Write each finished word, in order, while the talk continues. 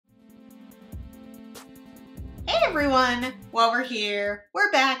Everyone, well, we're here,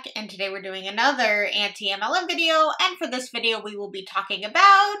 we're back, and today we're doing another anti-MLM video, and for this video we will be talking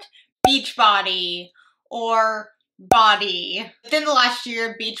about Beachbody, or BODi. Within the last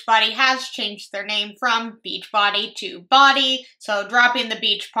year, Beachbody has changed their name from Beachbody to BODi, so dropping the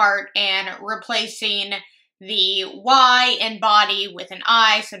beach part and replacing the Y in body with an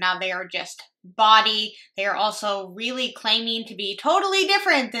I, so now they are just BODi. They are also really claiming to be totally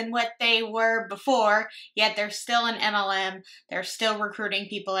different than what they were before, yet they're still an MLM, they're still recruiting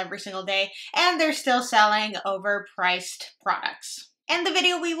people every single day, and they're still selling overpriced products. And the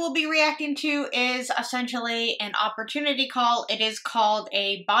video we will be reacting to is essentially an opportunity call. It is called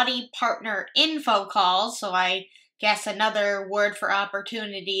a BODi partner info call, so I guess another word for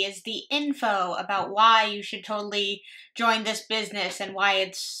opportunity is the info about why you should totally join this business and why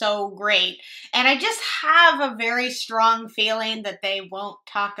it's so great. And I just have a very strong feeling that they won't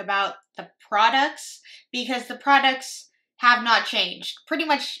talk about the products because the products have not changed. Pretty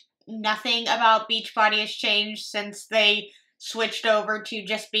much nothing about Beachbody has changed since they switched over to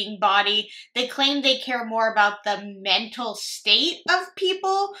just being BODi. They claim they care more about the mental state of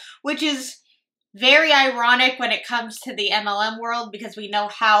people, which is very ironic when it comes to the MLM world because we know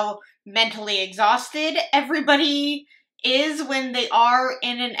how mentally exhausted everybody is when they are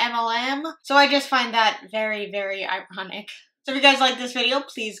in an MLM. So I just find that very, very ironic. So if you guys like this video,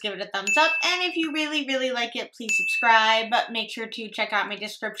 please give it a thumbs up. And if you really, really like it, please subscribe. Make sure to check out my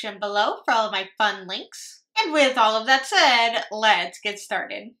description below for all of my fun links. And with all of that said, let's get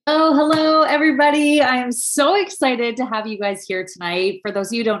started. Oh, hello, everybody. I am so excited to have you guys here tonight. For those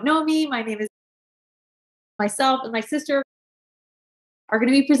of you who don't know me, my name is myself and my sister are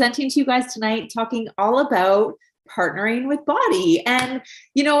going to be presenting to you guys tonight, talking all about partnering with BODi. And,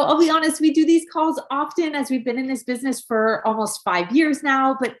 you know, I'll be honest, we do these calls often as we've been in this business for almost 5 years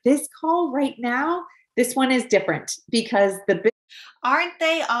now, but this call right now, this one is different because aren't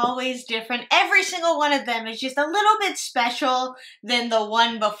they always different? Every single one of them is just a little bit special than the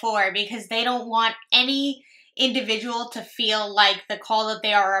one before because they don't want any individual to feel like the call that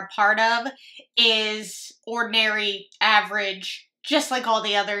they are a part of is ordinary, average, just like all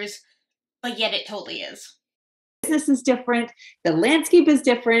the others, but yet it totally is. Business is different, the landscape is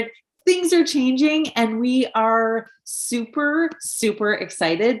different, things are changing, and we are super, super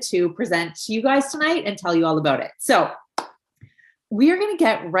excited to present to you guys tonight and tell you all about it. So we are going to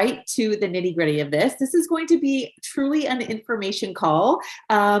get right to the nitty-gritty of this. This is going to be truly an information call.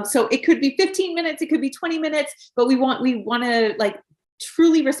 So it could be 15 minutes, it could be 20 minutes, but we want to like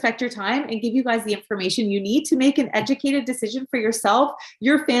truly respect your time and give you guys the information you need to make an educated decision for yourself,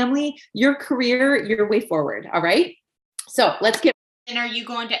 your family, your career, your way forward. All right. So let's get. And are you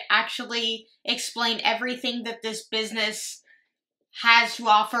going to actually explain everything that this business has to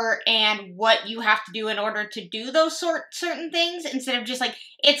offer and what you have to do in order to do those certain things instead of just like,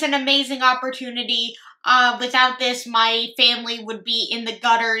 it's an amazing opportunity. Without this, my family would be in the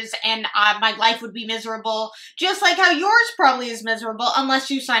gutters and my life would be miserable, just like how yours probably is miserable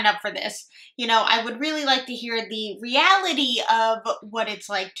unless you sign up for this. You know, I would really like to hear the reality of what it's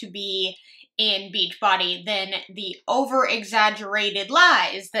like to be in Beachbody than the over-exaggerated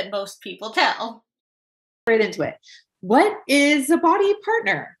lies that most people tell. Right into it. What is a BODi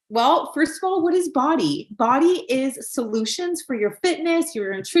partner? Well, first of all, what is BODi? BODi is solutions for your fitness,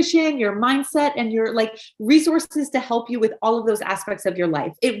 your nutrition, your mindset, and your resources to help you with all of those aspects of your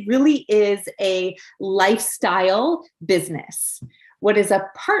life. It really is a lifestyle business. What is a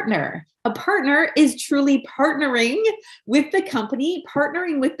partner? A partner is truly partnering with the company,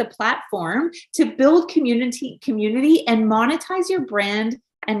 partnering with the platform to build community and monetize your brand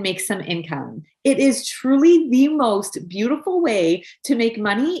and make some income. It is truly the most beautiful way to make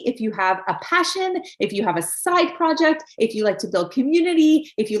money if you have a passion, if you have a side project, if you like to build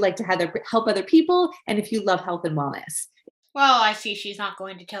community, if you like to help other people, and if you love health and wellness. Well, I see she's not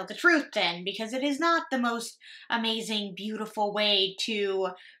going to tell the truth then, because it is not the most amazing, beautiful way to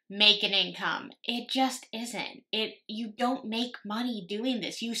make an income. It just isn't. You don't make money doing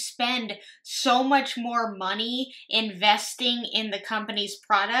this. You spend so much more money investing in the company's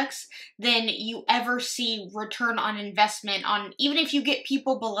products than you ever see return on investment on. Even if you get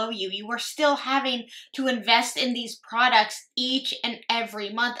people below you, you are still having to invest in these products each and every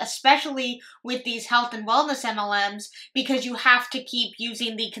month, especially with these health and wellness MLMs, because you have to keep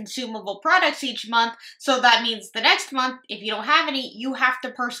using the consumable products each month. So that means the next month, if you don't have any, you have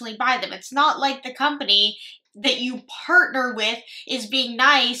to personally buy them. It's not like the company that you partner with is being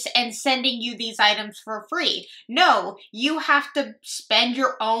nice and sending you these items for free. No, you have to spend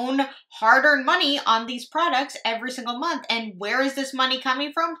your own hard-earned money on these products every single month. And where is this money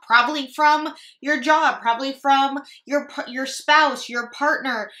coming from? Probably from your job, probably from your spouse, your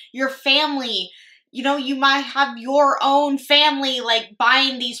partner, your family. You know, you might have your own family like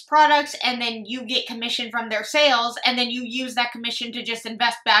buying these products, and then you get commission from their sales, and then you use that commission to just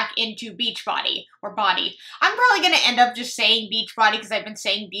invest back into Beachbody or BODi. I'm probably going to end up just saying Beachbody because I've been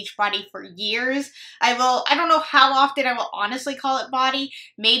saying Beachbody for years. I don't know how often I will honestly call it BODi.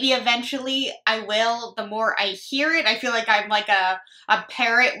 Maybe eventually I will the more I hear it. I feel like I'm like a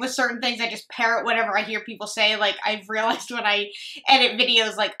parrot with certain things. I just parrot whatever I hear people say. Like, I've realized when I edit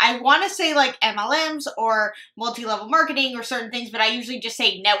videos, like, I want to say like MLM or multi-level marketing or certain things, but I usually just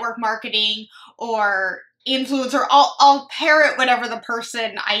say network marketing or influencer. I'll parrot whatever the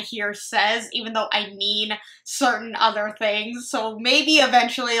person I hear says, even though I mean certain other things. So maybe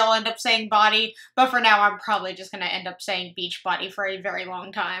eventually I'll end up saying BODi, but for now I'm probably just going to end up saying Beachbody for a very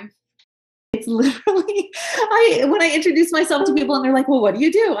long time. It's literally, when I introduce myself to people and they're like, well, what do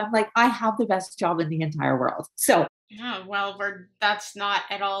you do? I'm like, I have the best job in the entire world. So yeah, well, that's not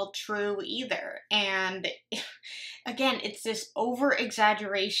at all true either. And again, it's this over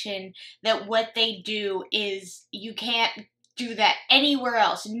exaggeration that what they do is you can't do that anywhere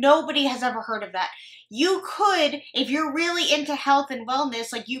else. Nobody has ever heard of that. You could, if you're really into health and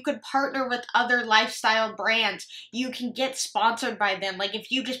wellness, like, you could partner with other lifestyle brands. You can get sponsored by them. Like,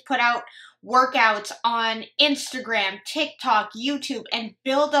 if you just put out workouts on Instagram, TikTok, YouTube, and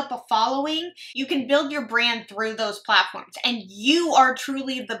build up a following, you can build your brand through those platforms. And you are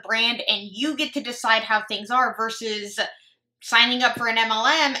truly the brand, and you get to decide how things are versus signing up for an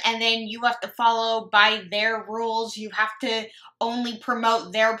MLM and then you have to follow by their rules. You have to only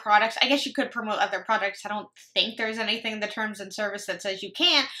promote their products. I guess you could promote other products. I don't think there's anything in the terms and service that says you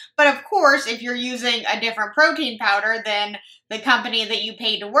can't. But of course, if you're using a different protein powder than the company that you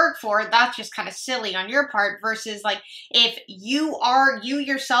paid to work for, that's just kind of silly on your part versus like if you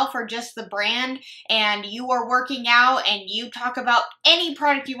yourself are just the brand and you are working out and you talk about any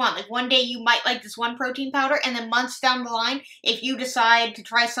product you want. Like one day you might like this one protein powder and then months down the line, if you decide to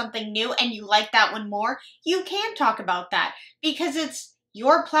try something new and you like that one more, you can talk about that because it's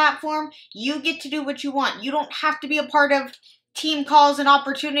your platform. You get to do what you want. You don't have to be a part of team calls and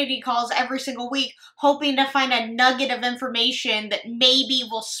opportunity calls every single week, hoping to find a nugget of information that maybe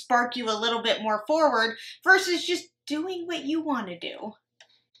will spark you a little bit more forward versus just doing what you want to do.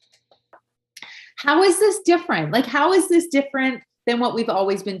 How is this different? Like, how is this different than what we've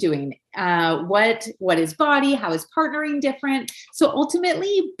always been doing? What is BODi? How is partnering different? So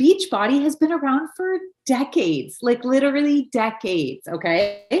ultimately, Beachbody has been around for decades, like literally decades.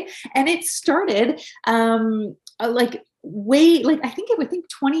 Okay. And it started, I think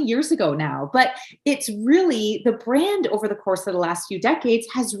 20 years ago now, but it's really the brand over the course of the last few decades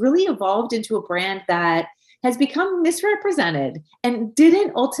has really evolved into a brand that has become misrepresented and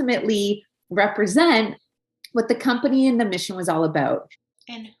didn't ultimately represent what the company and the mission was all about.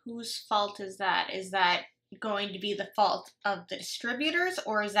 And whose fault is that? Is that going to be the fault of the distributors,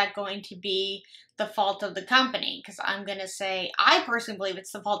 or is that going to be the fault of the company? Because I'm going to say, I personally believe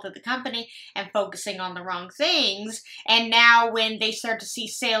it's the fault of the company and focusing on the wrong things. And now when they start to see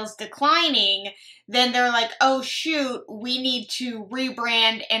sales declining, then they're like, oh shoot, we need to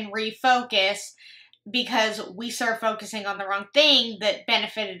rebrand and refocus because we start focusing on the wrong thing that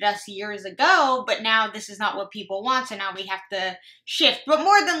benefited us years ago, but now this is not what people want, so now we have to shift. But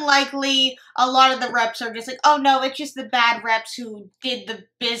more than likely, a lot of the reps are just like, oh no, it's just the bad reps who did the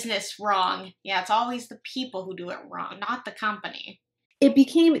business wrong. Yeah, it's always the people who do it wrong, not the company. It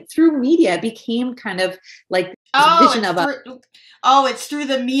became, through media, it became kind of like it's through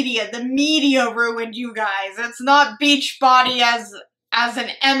the media. The media ruined you guys. It's not Beachbody as an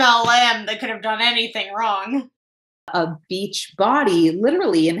MLM that could have done anything wrong. A Beachbody,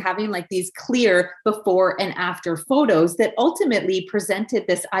 literally, and having like these clear before and after photos that ultimately presented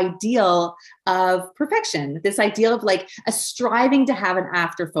this ideal of perfection, this ideal of like a striving to have an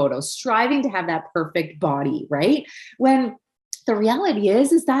after photo, striving to have that perfect body, right? When the reality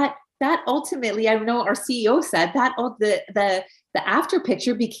is that ultimately, I know our CEO said that the after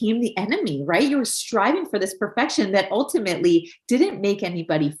picture became the enemy, right? You were striving for this perfection that ultimately didn't make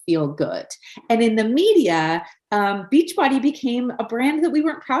anybody feel good. And in the media, Beachbody became a brand that we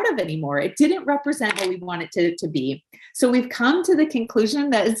weren't proud of anymore. It didn't represent what we want it to be. So we've come to the conclusion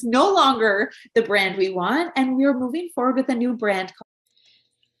that it's no longer the brand we want, and we're moving forward with a new brand.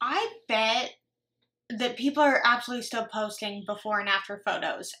 I bet that people are absolutely still posting before and after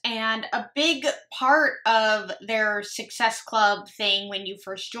photos. And a big part of their Success Club thing when you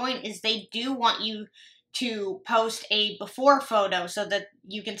first join is they do want you to post a before photo so that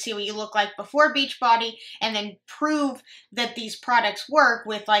you can see what you look like before Beachbody, and then prove that these products work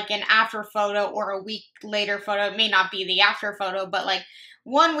with like an after photo or a week later photo. It may not be the after photo, but like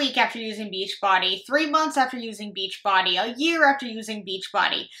 1 week after using Beachbody, 3 months after using Beachbody, a year after using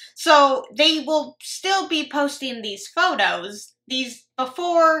Beachbody. So they will still be posting these photos. These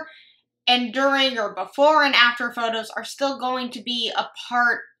before and during or before and after photos are still going to be a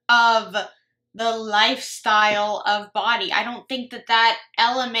part of the lifestyle of BODi. I don't think that that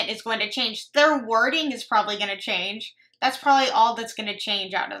element is going to change. Their wording is probably going to change. That's probably all that's going to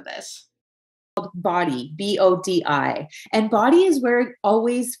change out of this. BODi, BODi. And BODi is where it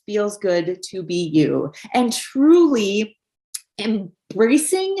always feels good to be you, and truly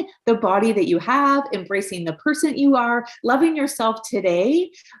embracing the body that you have, embracing the person you are, loving yourself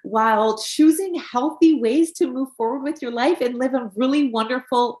today while choosing healthy ways to move forward with your life and live a really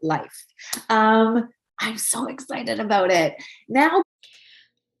wonderful life. I'm so excited about it. Now,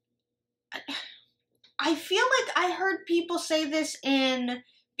 I feel like I heard people say this in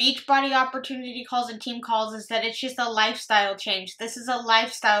Beachbody opportunity calls and team calls, is that it's just a lifestyle change. This is a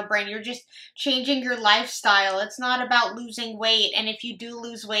lifestyle brand. You're just changing your lifestyle. It's not about losing weight. And if you do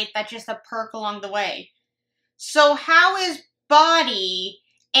lose weight, that's just a perk along the way. So how is BODi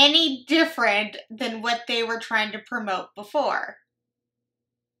any different than what they were trying to promote before?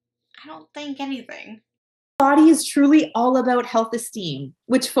 I don't think anything. BODi is truly all about health esteem,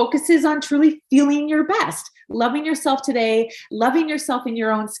 which focuses on truly feeling your best, loving yourself today, loving yourself in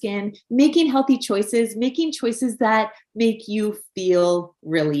your own skin, making healthy choices, making choices that make you feel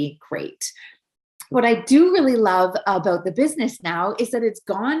really great. What I do really love about the business now is that it's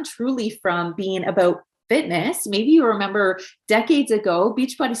gone truly from being about fitness. Maybe you remember decades ago,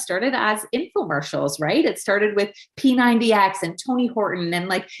 Beachbody started as infomercials, right? It started with P90X and Tony Horton and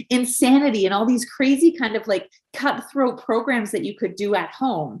like Insanity and all these crazy kind of like cutthroat programs that you could do at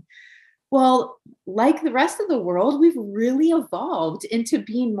home. Well, like the rest of the world, we've really evolved into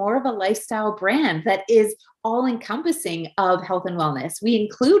being more of a lifestyle brand that is all encompassing of health and wellness. We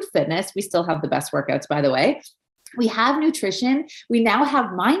include fitness. We still have the best workouts, by the way. We have nutrition. We now have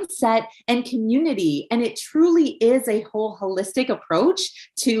mindset and community, and it truly is a whole holistic approach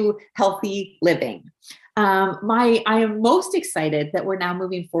to healthy living. I am most excited that we're now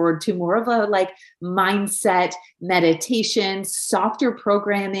moving forward to more of a like mindset, meditation, softer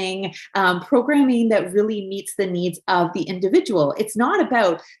programming, programming that really meets the needs of the individual. It's not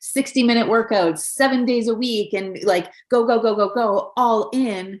about 60-minute workouts, 7 days a week, and like go, go, go, go, go, all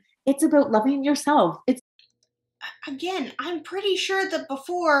in. It's about loving yourself. Again, I'm pretty sure that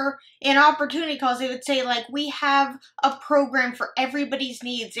before in opportunity calls, they would say like, we have a program for everybody's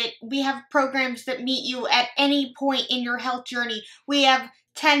needs. We have programs that meet you at any point in your health journey. We have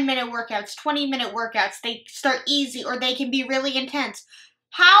 10-minute workouts, 20-minute workouts. They start easy or they can be really intense.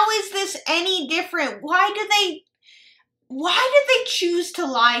 How is this any different? Why did they choose to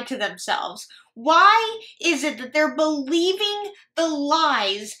lie to themselves? Why is it that they're believing the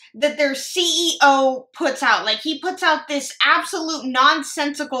lies that their CEO puts out? Like, he puts out this absolute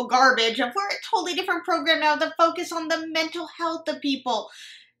nonsensical garbage of, we're a totally different program now that focus on the mental health of people.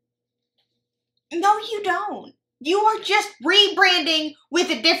 No, you don't. You are just rebranding with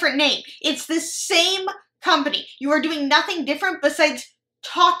a different name. It's the same company. You are doing nothing different besides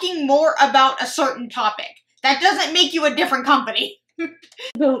talking more about a certain topic. That doesn't make you a different company.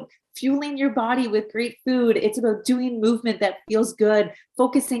 About fueling your body with great food. It's about doing movement that feels good,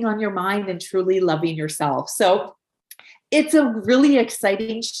 focusing on your mind, and truly loving yourself. So it's a really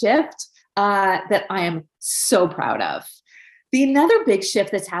exciting shift that I am so proud of. Another big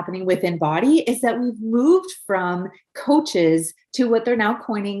shift that's happening within BODi is that we've moved from coaches to what they're now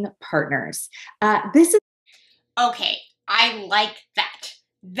coining partners. This is okay. I like that.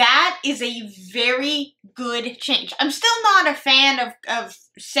 That is a very good change. I'm still not a fan of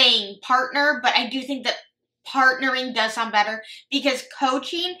saying partner, but I do think that partnering does sound better because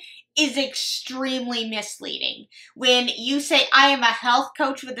coaching is extremely misleading. When you say, I am a health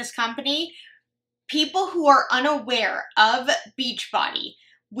coach with this company, people who are unaware of Beachbody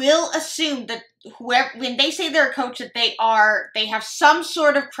will assume that when they say they're a coach, that they have some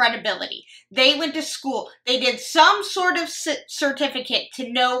sort of credibility. They went to school. They did some sort of certificate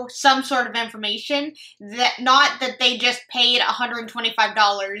to know some sort of information, that not that they just paid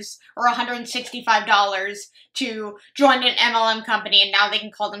 $125 or $165 to join an MLM company and now they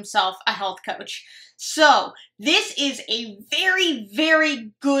can call themselves a health coach. So this is a very,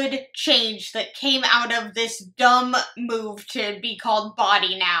 very good change that came out of this dumb move to be called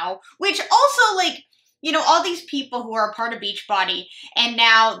BODi now, which also, like, you know, all these people who are a part of Beachbody, and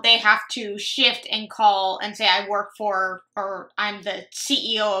now they have to shift and call and say, I work for, or I'm the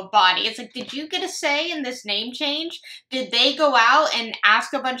CEO of BODi. It's like, did you get a say in this name change? Did they go out and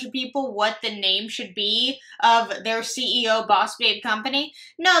ask a bunch of people what the name should be of their CEO boss babe company?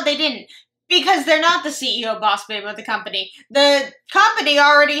 No, they didn't. Because they're not the CEO boss babe of the company. The company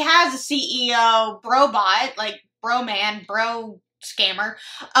already has a CEO brobot, like bro man, bro scammer.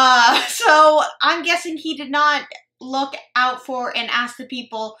 So I'm guessing he did not look out for and ask the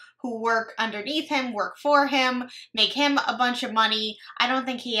people who work underneath him, work for him, make him a bunch of money. I don't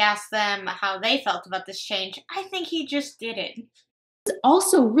think he asked them how they felt about this change. I think he just did it.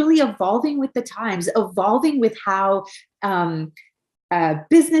 Also really evolving with the times, evolving with how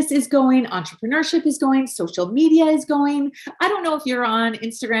business is going, entrepreneurship is going, social media is going. I don't know if you're on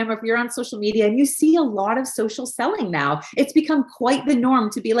Instagram or if you're on social media and you see a lot of social selling now. It's become quite the norm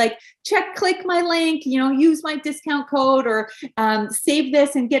to be like, click my link, you know, use my discount code, or save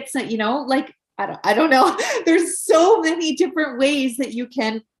this and get some, you know, like, I don't know. There's so many different ways that you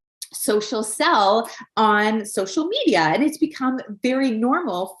can social sell on social media. And it's become very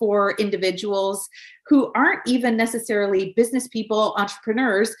normal for individuals who aren't even necessarily business people,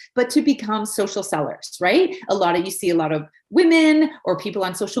 entrepreneurs, but to become social sellers, right? You see a lot of women or people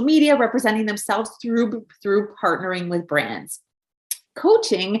on social media representing themselves through partnering with brands.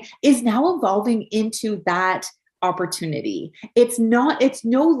 Coaching is now evolving into that opportunity. It's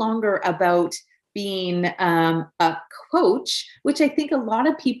no longer about being a coach, which I think a lot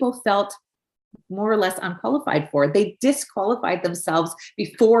of people felt more or less unqualified for. They disqualified themselves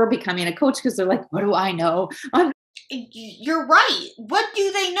before becoming a coach because they're like, what do I know? You're right. What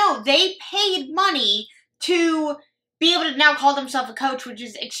do they know? They paid money to be able to now call themselves a coach, which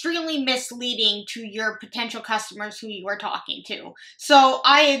is extremely misleading to your potential customers who you are talking to. So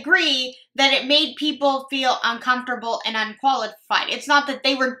I agree that it made people feel uncomfortable and unqualified. It's not that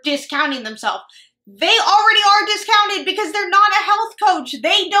they were discounting themselves. They already are discounted because they're not a health coach.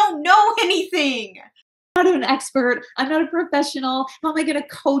 They don't know anything. I'm not an expert. I'm not a professional. How am I going to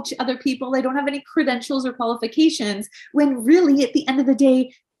coach other people? I don't have any credentials or qualifications, when really at the end of the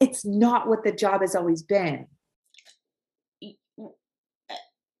day, it's not what the job has always been.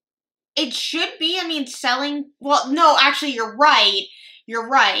 It should be. I mean, selling, well, no, actually, you're right. You're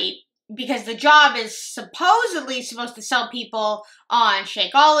right. Because the job is supposedly supposed to sell people on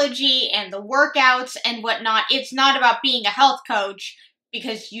Shakeology and the workouts and whatnot. It's not about being a health coach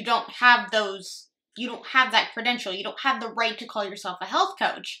because you don't have that credential. You don't have the right to call yourself a health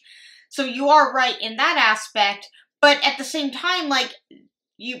coach. So you are right in that aspect. But at the same time, like,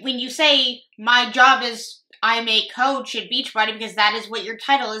 when you say my job is I'm a coach at Beachbody because that is what your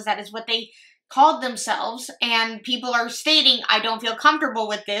title is, that is what they called themselves, and people are stating, I don't feel comfortable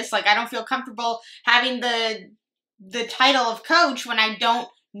with this, like I don't feel comfortable having the title of coach when I don't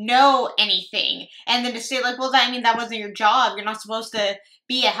know anything. And then to say like, well, that wasn't your job, you're not supposed to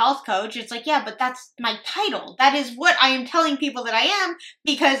be a health coach. It's like, yeah, but that's my title. That is what I am telling people that I am,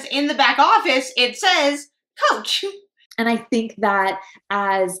 because in the back office it says coach. And I think that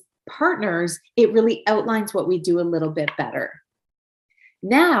as partners, it really outlines what we do a little bit better.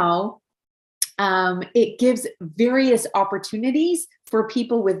 Now, it gives various opportunities for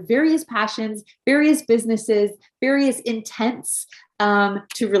people with various passions, various businesses, various intents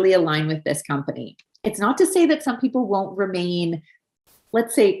to really align with this company. It's not to say that some people won't remain,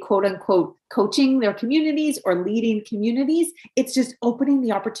 let's say, quote unquote, coaching their communities or leading communities. It's just opening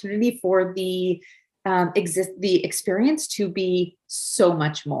the opportunity for the experience to be so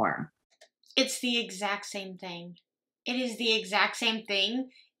much more. It's the exact same thing. It is the exact same thing.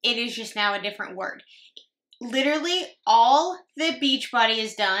 It is just now a different word. Literally, all that Beachbody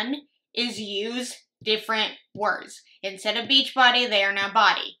has done is use different words. Instead of Beachbody, they are now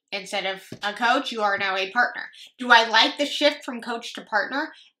BODi. Instead of a coach, you are now a partner. Do I like the shift from coach to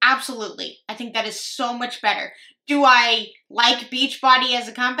partner? Absolutely. I think that is so much better. Do I like Beachbody as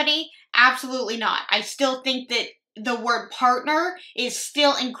a company? Absolutely not. I still think that the word partner is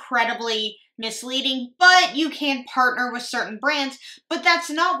still incredibly misleading, but you can partner with certain brands, but that's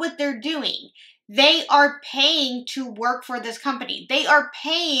not what they're doing. They are paying to work for this company. They are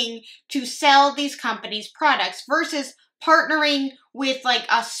paying to sell these companies' products versus partnering with like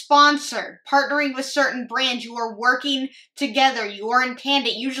a sponsor, partnering with certain brands. You are working together. You are in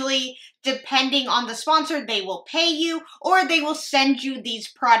tandem. Usually, depending on the sponsor, they will pay you or they will send you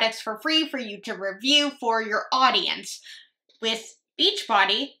these products for free for you to review for your audience. With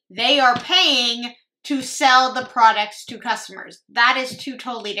Beachbody, they are paying to sell the products to customers. That is two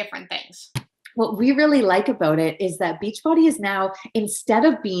totally different things. What we really like about it is that Beachbody is now, instead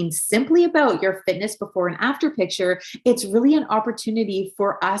of being simply about your fitness before and after picture, it's really an opportunity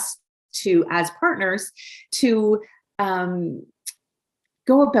for us to, as partners, to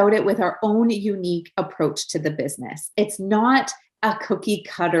go about it with our own unique approach to the business. It's not a cookie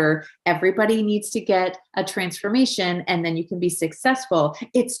cutter, everybody needs to get a transformation and then you can be successful.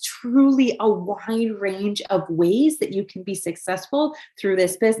 It's truly a wide range of ways that you can be successful through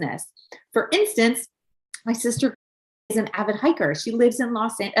this business. For instance, my sister is an avid hiker. She lives in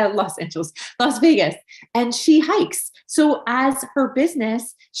Las Vegas, and she hikes. So as her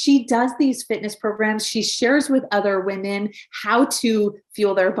business, she does these fitness programs. She shares with other women how to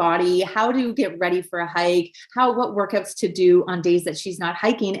fuel their body, how to get ready for a hike, what workouts to do on days that she's not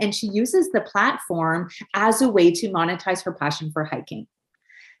hiking. And she uses the platform as a way to monetize her passion for hiking.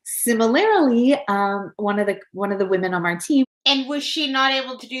 Similarly, one of the women on our team. And was she not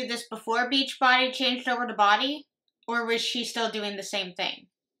able to do this before Beachbody changed over to BODi? Or was she still doing the same thing?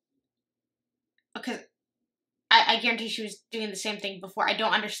 Because I guarantee she was doing the same thing before. I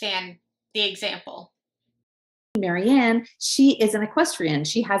don't understand the example. Marianne, she is an equestrian.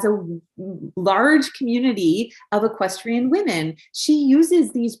 She has a large community of equestrian women. She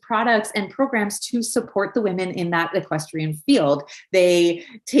uses these products and programs to support the women in that equestrian field. They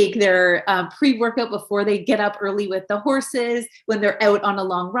take their pre-workout before they get up early with the horses. When they're out on a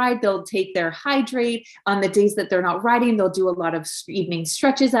long ride, they'll take their hydrate. On the days that they're not riding, they'll do a lot of evening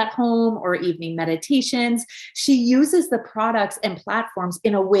stretches at home or evening meditations. She uses the products and platforms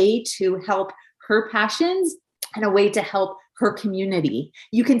in a way to help her passions and a way to help her community.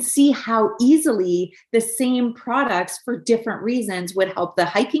 You can see how easily the same products for different reasons would help the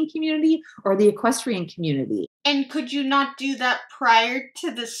hiking community or the equestrian community. And could you not do that prior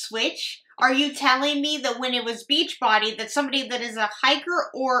to the switch? Are you telling me that when it was Beachbody, that somebody that is a hiker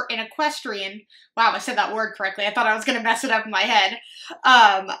or an equestrian, wow, I said that word correctly, I thought I was going to mess it up in my head,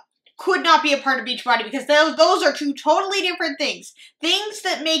 could not be a part of Beachbody, because those are two totally different things. Things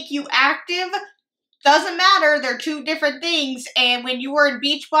that make you active doesn't matter. They're two different things. And when you were in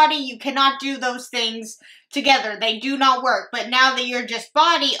Beachbody, you cannot do those things together. They do not work. But now that you're just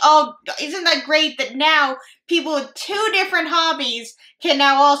BODi, oh, isn't that great that now people with two different hobbies can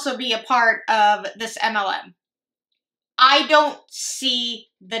now also be a part of this MLM? I don't see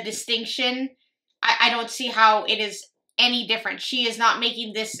the distinction. I don't see how it is any different. She is not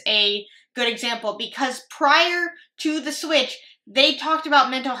making this a good example, because prior to the switch, they talked about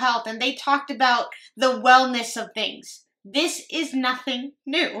mental health and they talked about the wellness of things. This is nothing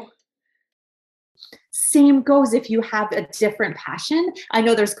new. Same goes if you have a different passion. I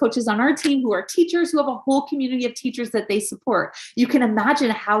know there's coaches on our team who are teachers who have a whole community of teachers that they support. You can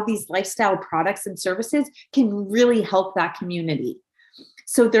imagine how these lifestyle products and services can really help that community.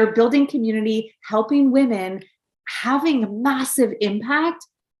 So they're building community, helping women, having massive impact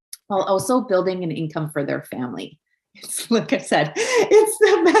while also building an income for their family. It's, like I said, it's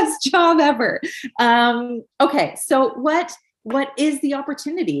the best job ever. Okay, so what is the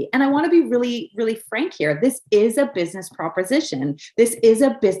opportunity? And I want to be really, really frank here. This is a business proposition. This is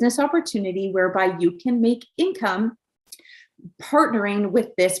a business opportunity whereby you can make income partnering with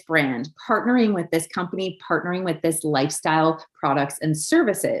this brand, partnering with this company, partnering with this lifestyle products and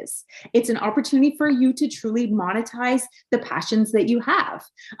services. It's an opportunity for you to truly monetize the passions that you have.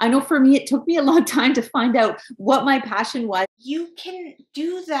 I know for me, it took me a long time to find out what my passion was. You can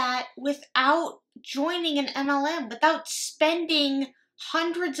do that without joining an MLM, without spending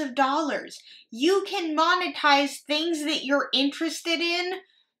hundreds of dollars. You can monetize things that you're interested in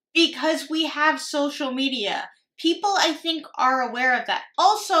because we have social media. People, I think, are aware of that.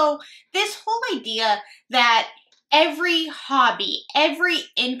 Also, this whole idea that every hobby, every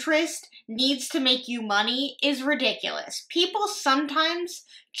interest needs to make you money is ridiculous. People sometimes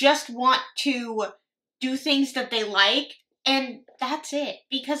just want to do things that they like, and that's it,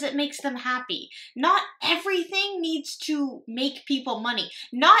 because it makes them happy. Not everything needs to make people money.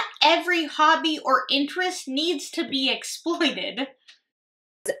 Not every hobby or interest needs to be exploited.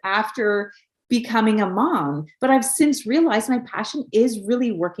 After becoming a mom, but I've since realized my passion is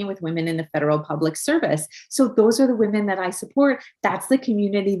really working with women in the federal public service. So those are the women that I support. That's the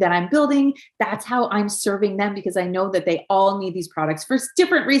community that I'm building. That's how I'm serving them, because I know that they all need these products for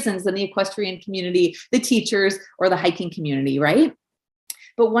different reasons than the equestrian community, the teachers, or the hiking community, right?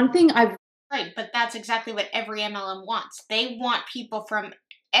 But one thing Right, but that's exactly what every MLM wants. They want people from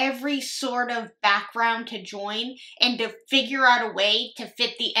every sort of background to join and to figure out a way to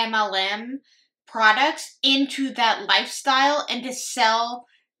fit the MLM products into that lifestyle and to sell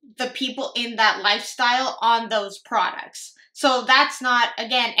the people in that lifestyle on those products. So that's not,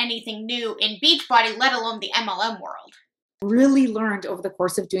 again, anything new in Beachbody, let alone the MLM world. Really learned over the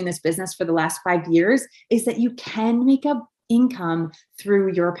course of doing this business for the last 5 years is that you can make a income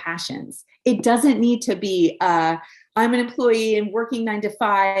through your passions. It doesn't need to be I'm an employee and working 9 to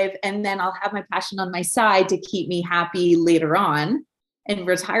 5, and then I'll have my passion on my side to keep me happy later on in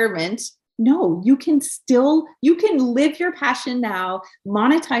retirement. No, you can live your passion now,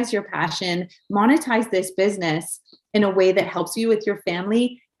 monetize your passion, monetize this business in a way that helps you with your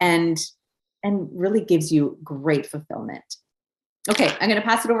family and really gives you great fulfillment. Okay, I'm going to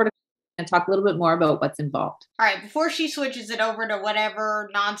pass it over to and talk a little bit more about what's involved. All right, before she switches it over to whatever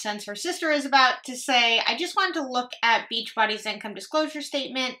nonsense her sister is about to say, I just wanted to look at Beachbody's income disclosure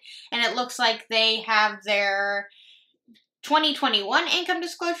statement, and it looks like they have their 2021 income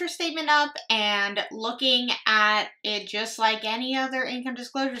disclosure statement up, and looking at it just like any other income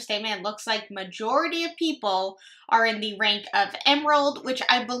disclosure statement, it looks like majority of people are in the rank of Emerald, which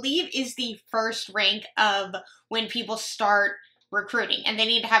I believe is the first rank of when people start recruiting, and they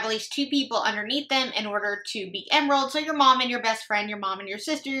need to have at least 2 people underneath them in order to be Emerald. So your mom and your best friend, your mom and your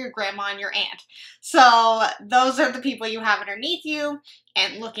sister, your grandma and your aunt. So those are the people you have underneath you.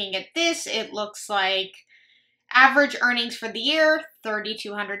 And looking at this, it looks like average earnings for the year,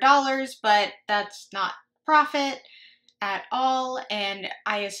 $3,200, but that's not profit at all, and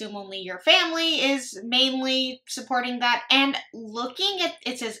I assume only your family is mainly supporting that. And looking at,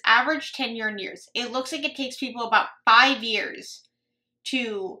 it says average tenure in years. It looks like it takes people about 5 years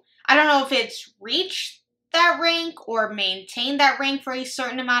to, I don't know if it's reach that rank or maintain that rank for a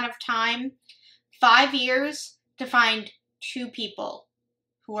certain amount of time. 5 years to find 2 people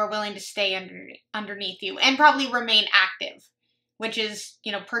who are willing to stay underneath you and probably remain active, which is,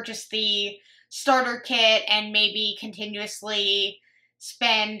 purchase the starter kit and maybe continuously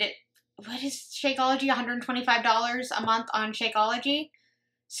spend, what is Shakeology, $125 a month on Shakeology?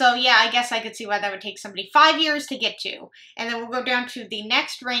 So yeah, I guess I could see why that would take somebody 5 years to get to. And then we'll go down to the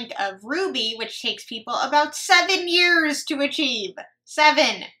next rank of Ruby, which takes people about 7 years to achieve.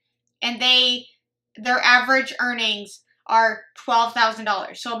 7. And their average earnings are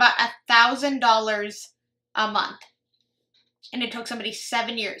 $12,000. So about $1,000 a month. And it took somebody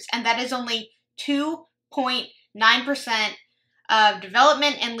 7 years. And that is only 2.9% of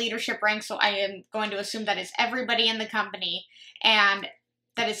development and leadership ranks. So I am going to assume that is everybody in the company. And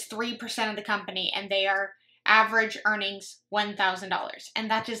that is 3% of the company. And they are average earnings $1,000.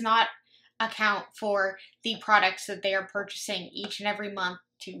 And that does not account for the products that they are purchasing each and every month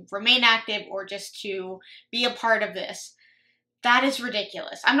to remain active or just to be a part of this. That is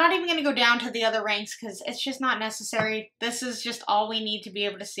ridiculous. I'm not even going to go down to the other ranks because it's just not necessary. This is just all we need to be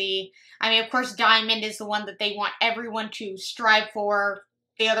able to see. I mean, of course, Diamond is the one that they want everyone to strive for.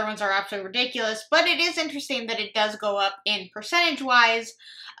 The other ones are absolutely ridiculous. But it is interesting that it does go up in percentage-wise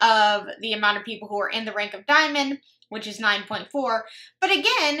of the amount of people who are in the rank of Diamond, which is 9.4. But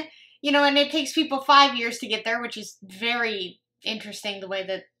again, and it takes people 5 years to get there, which is very interesting the way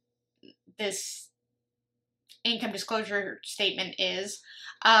that this income disclosure statement is.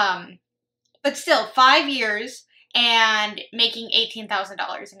 But still, 5 years and making $18,000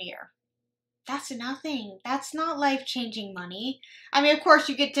 a year. That's nothing. That's not life-changing money. I mean, of course,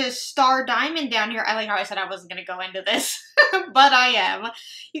 you get to Star Diamond down here. I like how I said I wasn't going to go into this, but I am.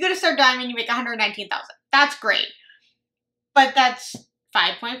 You go to Star Diamond, you make $119,000. That's great. But that's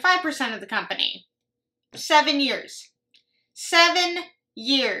 5.5% of the company. 7 years. 7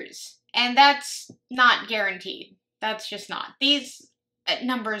 years. And that's not guaranteed. That's just not. These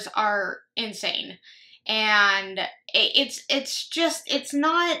numbers are insane. And it's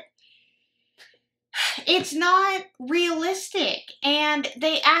not realistic. And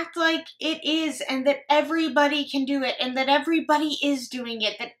they act like it is, and that everybody can do it, and that everybody is doing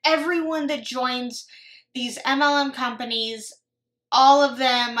it, that everyone that joins these MLM companies, all of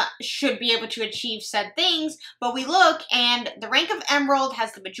them should be able to achieve said things. But we look, and the rank of Emerald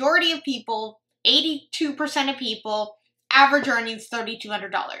has the majority of people, 82% of people, average earnings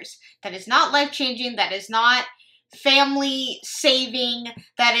 $3,200. That is not life-changing. That is not family saving.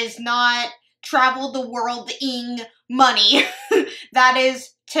 That is not travel the world-ing money. That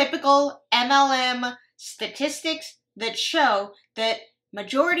is typical MLM statistics that show that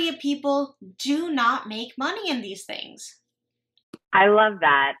majority of people do not make money in these things. I love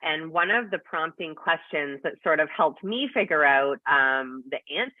that. And one of the prompting questions that sort of helped me figure out the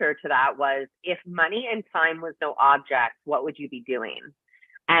answer to that was, if money and time was no object, what would you be doing?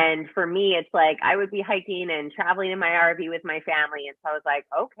 And for me, it's like I would be hiking and traveling in my RV with my family. And so I was like,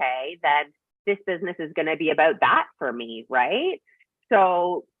 okay, then this business is going to be about that for me, right?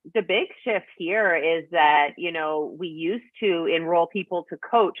 So the big shift here is that, we used to enroll people to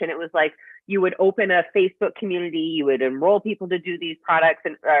coach, and it was like you would open a Facebook community, you would enroll people to do these products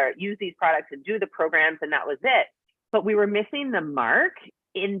and use these products and do the programs, and that was it. But we were missing the mark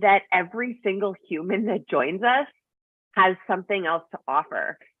in that every single human that joins us has something else to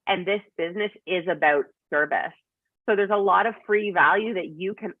offer. And this business is about service. So there's a lot of free value that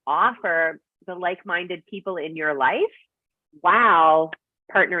you can offer the like-minded people in your life while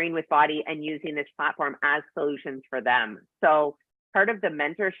partnering with BODi and using this platform as solutions for them. So part of the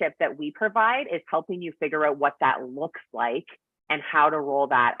mentorship that we provide is helping you figure out what that looks like and how to roll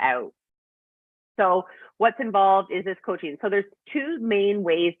that out. So what's involved is this coaching. So there's two main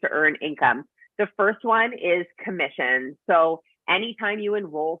ways to earn income. The first one is commission. So anytime you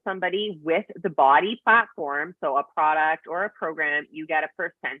enroll somebody with the BODi platform, so a product or a program, you get a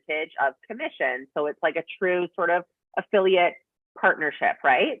percentage of commission. So it's like a true sort of affiliate partnership,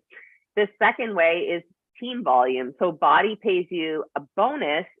 right? The second way is team volume. So BODi pays you a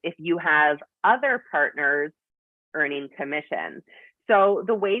bonus if you have other partners earning commission. So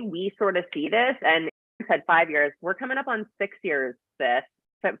the way we sort of see this, and I said 5 years, we're coming up on 6 years this.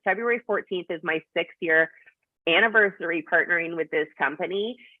 February 14th is my 6-year anniversary partnering with this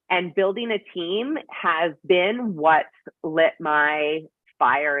company, and building a team has been what lit my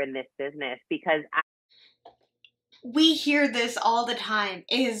fire in this business, because we hear this all the time,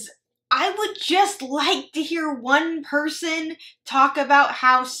 is I would just like to hear one person talk about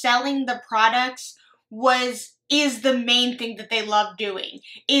how selling the products is the main thing that they love doing,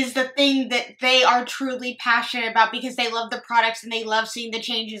 is the thing that they are truly passionate about because they love the products and they love seeing the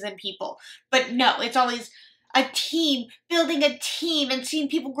changes in people. But no, it's always a team, building a team and seeing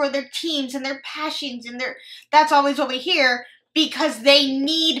people grow their teams and their passions and that's always what we hear, because they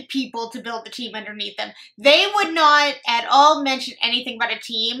need people to build the team underneath them. They would not at all mention anything about a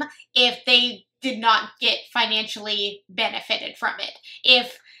team if they did not get financially benefited from it.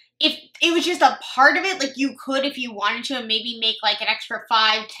 If it was just a part of it, like you could, if you wanted to, and maybe make like an extra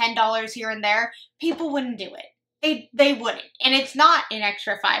 $5, $10 here and there, people wouldn't do it. They wouldn't. And it's not an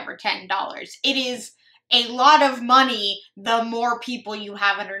extra $5 or $10. It is a lot of money the more people you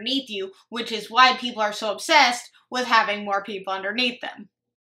have underneath you, which is why people are so obsessed with having more people underneath them.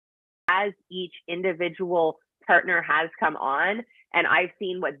 As each individual partner has come on and I've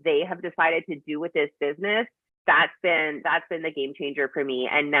seen what they have decided to do with this business, that's been the game changer for me.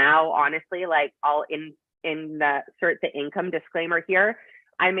 And now, honestly, like I'll in the income disclaimer here,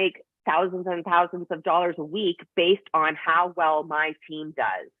 I make thousands and thousands of dollars a week based on how well my team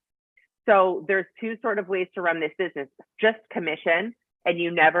does. So there's two sort of ways to run this business: just commission, and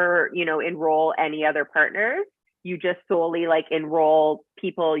you never, enroll any other partners. You just solely like enroll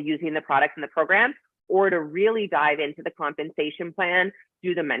people using the products and the program, or to really dive into the compensation plan,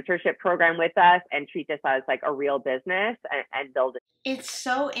 do the mentorship program with us and treat this as like a real business and build it. It's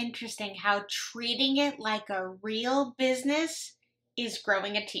so interesting how treating it like a real business is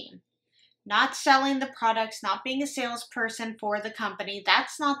growing a team. Not selling the products, not being a salesperson for the company,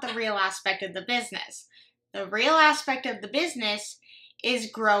 that's not the real aspect of the business. The real aspect of the business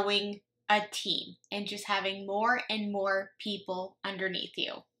is growing a team and just having more and more people underneath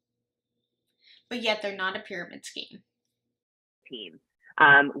you. But yet they're not a pyramid scheme. Team.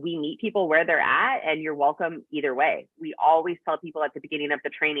 We meet people where they're at, and you're welcome either way. We always tell people at the beginning of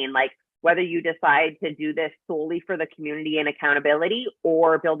the training, like, whether you decide to do this solely for the community and accountability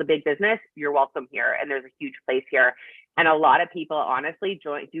or build a big business, you're welcome here. And there's a huge place here. And a lot of people honestly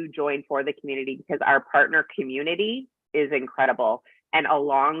join for the community, because our partner community is incredible. And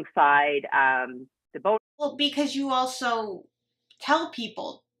alongside the bonus. Well, because you also tell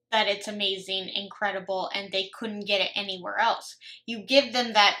people that it's amazing, incredible, and they couldn't get it anywhere else. You give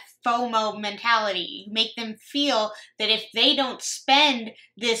them that FOMO mentality. You make them feel that if they don't spend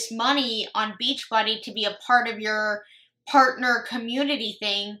this money on Beachbody to be a part of your partner community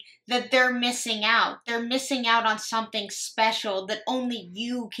thing, that they're missing out. They're missing out on something special that only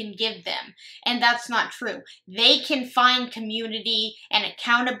you can give them. And that's not true. They can find community and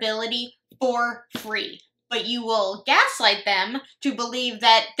accountability for free. But you will gaslight them to believe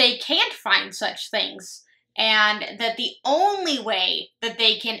that they can't find such things, and that the only way that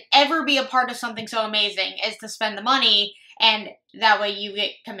they can ever be a part of something so amazing is to spend the money, and that way you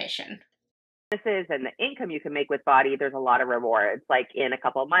get commission. And the income you can make with BODi, there's a lot of rewards. Like in a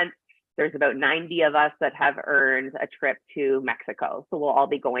couple of months, there's about 90 of us that have earned a trip to Mexico. So we'll all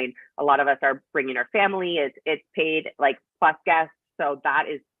be going. A lot of us are bringing our family. It's paid like plus guests. So that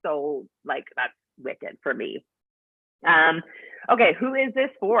is so like, that's wicked for me. Okay, who is this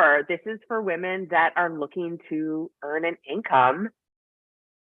for? This is for women that are looking to earn an income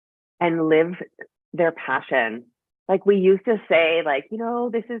and live their passion. Like we used to say, like,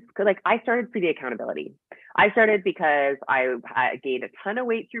 this is good. Like I started for the accountability. I started because I gained a ton of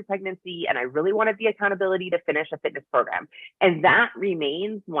weight through pregnancy and I really wanted the accountability to finish a fitness program. And that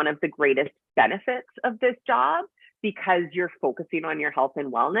remains one of the greatest benefits of this job because you're focusing on your health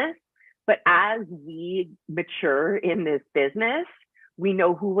and wellness. But as we mature in this business, we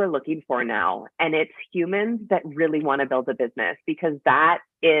know who we're looking for now. And it's humans that really want to build a business because that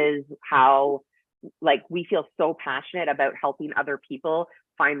is how, like, we feel so passionate about helping other people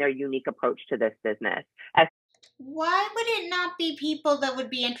find their unique approach to this business. Why would it not be people that would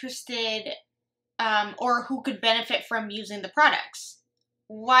be interested or who could benefit from using the products?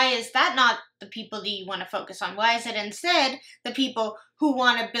 Why is that not the people that you want to focus on? Why is it instead the people who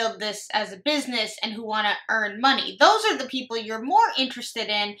want to build this as a business and who want to earn money? Those are the people you're more interested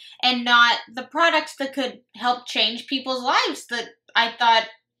in and not the products that could help change people's lives. That I thought,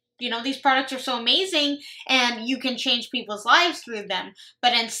 these products are so amazing and you can change people's lives through them.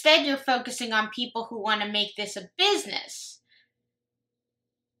 But instead you're focusing on people who want to make this a business.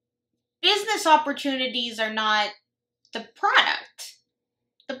 Business opportunities are not the product.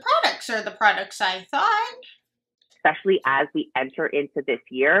 The products are the products, I thought. Especially as we enter into this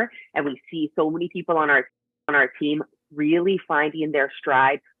year and we see so many people on our team really finding their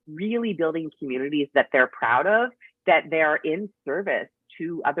stride, really building communities that they're proud of, that they're in service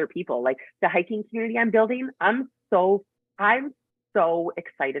to other people. Like the hiking community I'm building, I'm so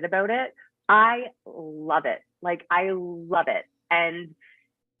excited about it. I love it. Like I love it. And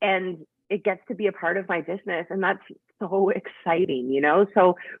it gets to be a part of my business. And that's so exciting,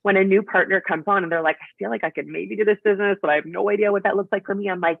 So when a new partner comes on and they're like, I feel like I could maybe do this business, but I have no idea what that looks like for me.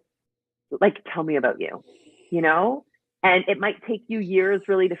 I'm like, tell me about you, And it might take you years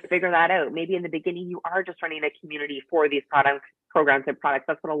really to figure that out. Maybe in the beginning, you are just running a community for these programs and products.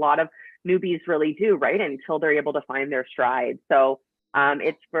 That's what a lot of newbies really do, right? Until they're able to find their stride. So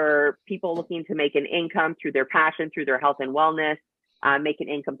it's for people looking to make an income through their passion, through their health and wellness, make an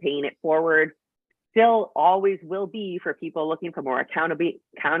income paying it forward. Still always will be for people looking for more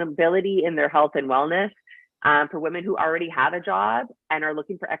accountability in their health and wellness, for women who already have a job and are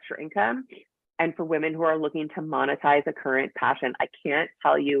looking for extra income, and for women who are looking to monetize a current passion. I can't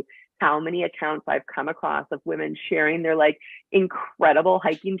tell you how many accounts I've come across of women sharing their like incredible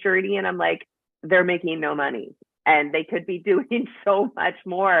hiking journey. And I'm like, they're making no money and they could be doing so much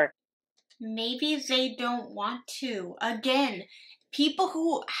more. Maybe they don't want to. Again, people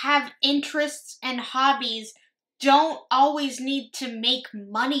who have interests and hobbies don't always need to make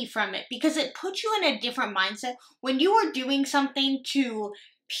money from it because it puts you in a different mindset. When you are doing something to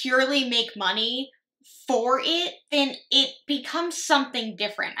purely make money for it, then it becomes something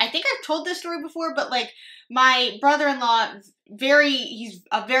different. I think I've told this story before, but like my brother-in-law, he's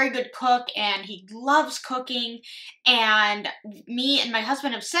a very good cook and he loves cooking. And me and my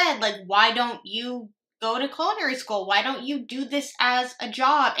husband have said, like, why don't you go to culinary school? Why don't you do this as a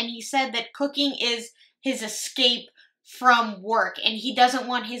job? And he said that cooking is his escape from work and he doesn't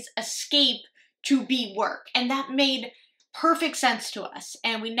want his escape to be work. And that made perfect sense to us.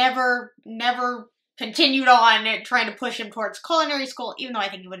 And we never continued on trying to push him towards culinary school, even though I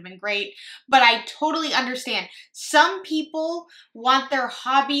think it would have been great. But I totally understand. Some people want their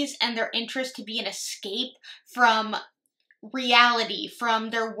hobbies and their interests to be an escape from reality, from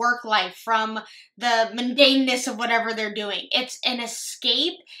their work life, from the mundaneness of whatever they're doing. It's an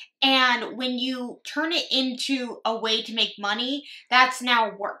escape, and when you turn it into a way to make money, that's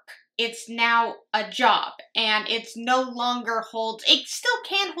now work. It's now a job, and it's no longer it still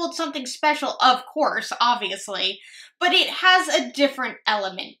can hold something special, of course, obviously, but it has a different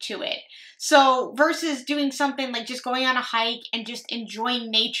element to it. So versus doing something like just going on a hike and just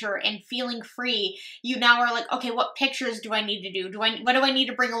enjoying nature and feeling free, you now are like, okay, what pictures do I need to do? What do I need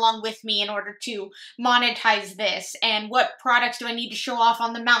to bring along with me in order to monetize this? And what products do I need to show off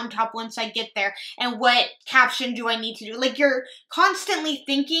on the mountaintop once I get there? And what caption do I need to do? Like, you're constantly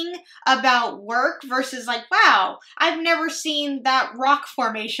thinking about work versus like, wow, I've never seen that rock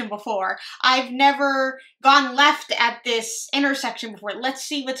formation before. I've never gone left at this intersection before. Let's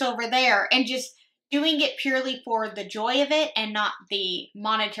see what's over there. And just doing it purely for the joy of it and not the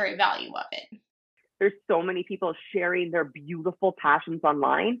monetary value of it. There's so many people sharing their beautiful passions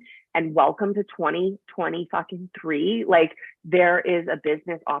online, and welcome to 2023. Like, there is a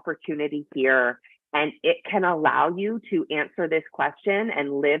business opportunity here, and it can allow you to answer this question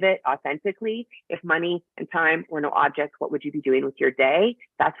and live it authentically. If money and time were no object, what would you be doing with your day?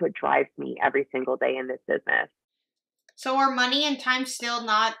 That's what drives me every single day in this business. So are money and time still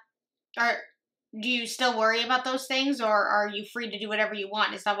not, do you still worry about those things, or are you free to do whatever you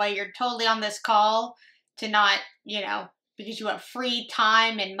want? Is that why you're totally on this call, to not, because you have free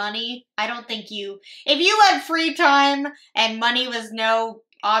time and money? I don't think if you had free time and money was no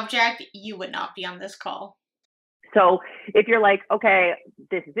object, you would not be on this call. So if you're like, okay,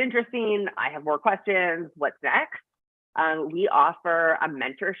 this is interesting, I have more questions, what's next? We offer a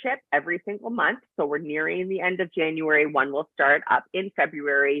mentorship every single month. So we're nearing the end of January. One will start up in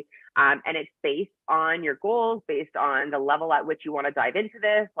February. And it's based on your goals, based on the level at which you want to dive into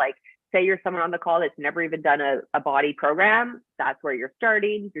this. Like, say you're someone on the call that's never even done a BODi program. That's where you're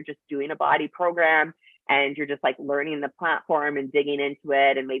starting. You're just doing a BODi program, and you're just like learning the platform and digging into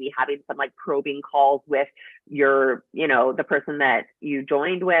it, and maybe having some like probing calls with your, the person that you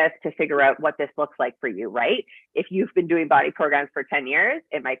joined with to figure out what this looks like for you, right? If you've been doing BODi programs for 10 years,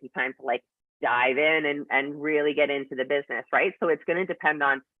 it might be time to like dive in and really get into the business, right? So it's going to depend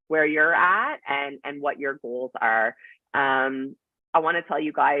on where you're at and what your goals are. I want to tell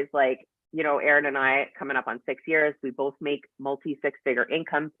you guys, like, Erin and I, coming up on 6 years, we both make multi-six-figure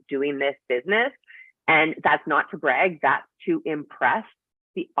incomes doing this business. And that's not to brag, that's to impress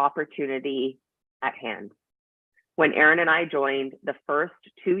the opportunity at hand. When Erin and I joined, the first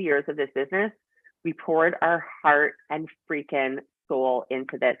 2 years of this business, we poured our heart and freaking soul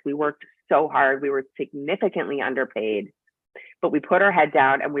into this. We worked so hard. We were significantly underpaid, but we put our head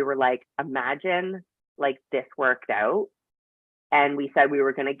down and we were like, imagine like this worked out. And we said we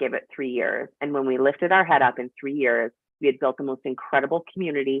were going to give it 3 years. And when we lifted our head up in 3 years, we had built the most incredible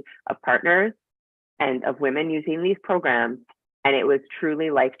community of partners and of women using these programs. And it was truly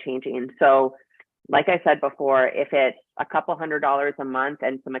life-changing. So like I said before, if it's a couple $100 a month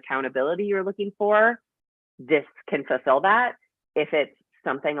and some accountability you're looking for, this can fulfill that. If it's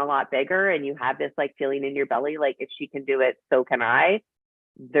something a lot bigger and you have this like feeling in your belly, like if she can do it, so can I,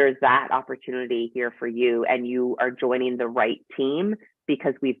 there's that opportunity here for you. And you are joining the right team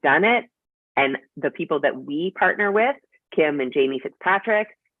because we've done it. And the people that we partner with, Kim and Jamie Fitzpatrick,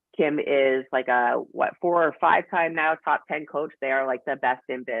 Kim is like a 4 or 5 time now top 10 coach. They are like the best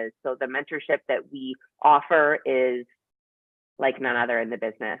in biz. So the mentorship that we offer is like none other in the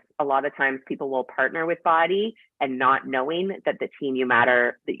business. A lot of times people will partner with BODi and not knowing that the team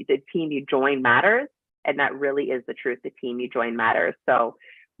the team you join matters. And that really is the truth. The team you join matters. So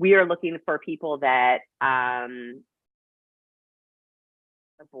we are looking for people that are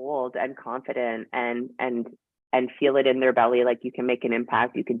bold and confident and feel it in their belly, like you can make an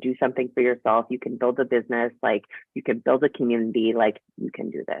impact, you can do something for yourself, you can build a business, like you can build a community, like you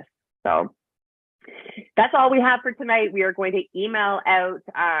can do this. So that's all we have for tonight. We are going to email out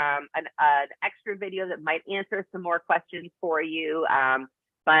an extra video that might answer some more questions for you.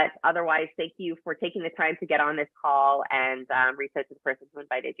 But otherwise, thank you for taking the time to get on this call and reach out to the person who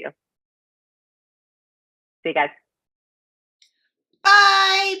invited you. See you guys.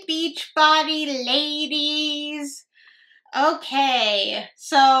 Bye, Beachbody ladies. Okay,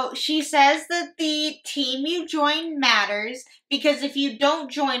 so she says that the team you join matters because if you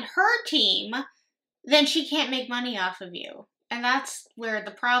don't join her team, then she can't make money off of you. And that's where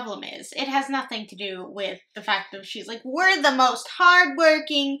the problem is. It has nothing to do with the fact that she's like, we're the most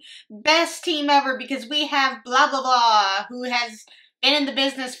hardworking, best team ever because we have blah, blah, blah, who has been in the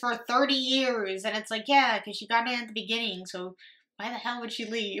business for 30 years. And it's like, yeah, because she got in at the beginning, so why the hell would she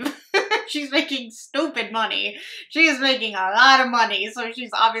leave? She's making stupid money. She is making a lot of money, so she's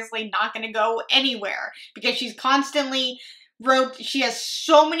obviously not going to go anywhere because she's constantly she has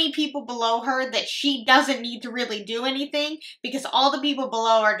so many people below her that she doesn't need to really do anything because all the people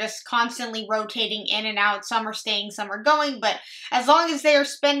below are just constantly rotating in and out. Some are staying, some are going, but as long as they are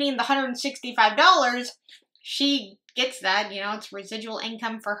spending the $165, she gets that, it's residual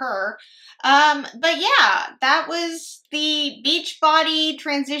income for her. But yeah, that was the Beachbody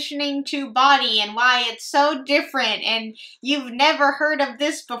transitioning to BODi and why it's so different and you've never heard of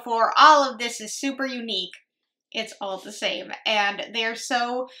this before. All of this is super unique. It's all the same. And they're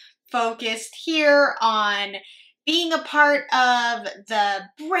so focused here on being a part of the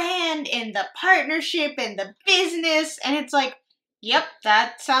brand and the partnership and the business. And it's like, yep,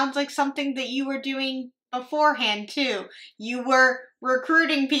 that sounds like something that you were doing beforehand too. You were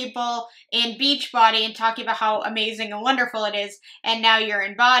recruiting people in Beachbody and talking about how amazing and wonderful it is. And now you're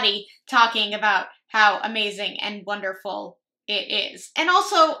in BODi talking about how amazing and wonderful it is. And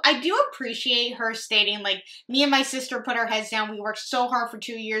also, I do appreciate her stating, like, me and my sister put our heads down. We worked so hard for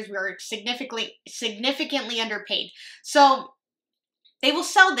 2 years. We were significantly underpaid. So they will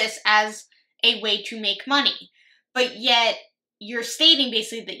sell this as a way to make money. But yet, you're stating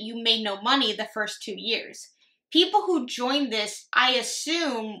basically that you made no money the first 2 years. people who join this, I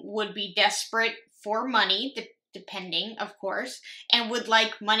assume, would be desperate for money, depending, of course, and would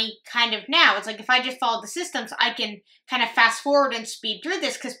like money kind of now. It's like, if I just follow the systems, I can kind of fast forward and speed through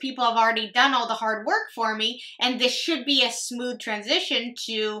this because people have already done all the hard work for me, and this should be a smooth transition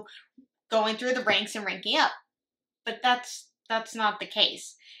to going through the ranks and ranking up. But that's not the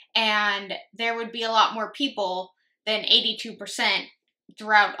case. And there would be a lot more people than 82%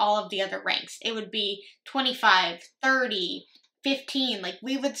 throughout all of the other ranks. It would be 25, 30, 15. Like,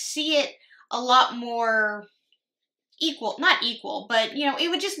 we would see it a lot more equal, not equal, but, you know, it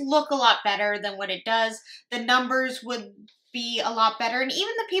would just look a lot better than what it does. The numbers would be a lot better. And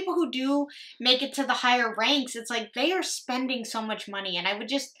even the people who do make it to the higher ranks, it's like they are spending so much money. And I would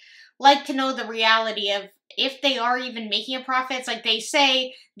just like to know the reality of if they are even making a profit. It's like they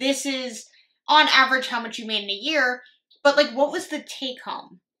say this is on average how much you made in a year, but like, what was the take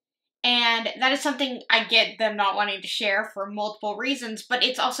home? And that is something I get them not wanting to share for multiple reasons, but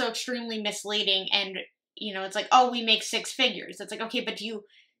it's also extremely misleading. And, you know, it's like, oh, we make 6 figures. It's like, okay, but do you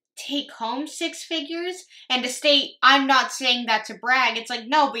take home 6 figures? And to state, I'm not saying that to brag. It's like,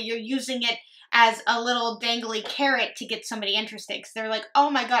 no, but you're using it as a little dangly carrot to get somebody interested. Because they're like, oh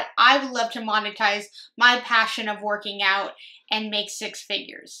my God, I would love to monetize my passion of working out and make 6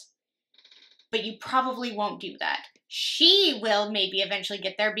 figures. But you probably won't do that. She will maybe eventually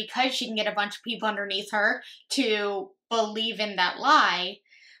get there because she can get a bunch of people underneath her to believe in that lie.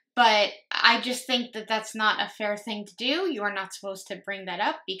 But I just think that that's not a fair thing to do. You are not supposed to bring that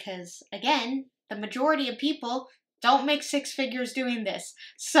up because, again, the majority of people don't make 6 figures doing this.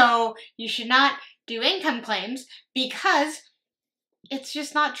 So you should not do income claims because it's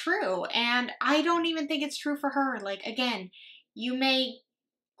just not true. And I don't even think it's true for her. Like, again, you may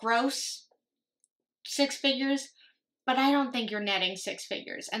gross 6 figures, but I don't think you're netting 6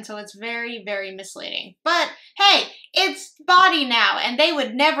 figures. And so it's very, very misleading. But hey, it's BODi now, and they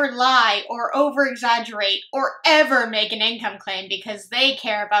would never lie or over-exaggerate or ever make an income claim because they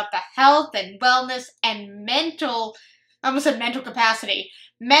care about the health and wellness and mental, I almost said mental capacity,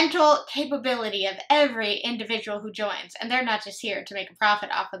 mental capability of every individual who joins. And they're not just here to make a profit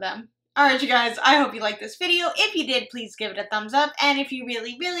off of them. Alright, you guys, I hope you liked this video. If you did, please give it a thumbs up. And if you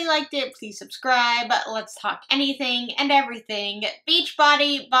really, really liked it, please subscribe. Let's talk anything and everything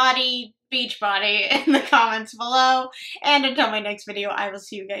Beachbody, BODi, Beachbody in the comments below. And until my next video, I will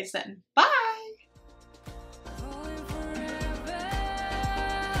see you guys then. Bye!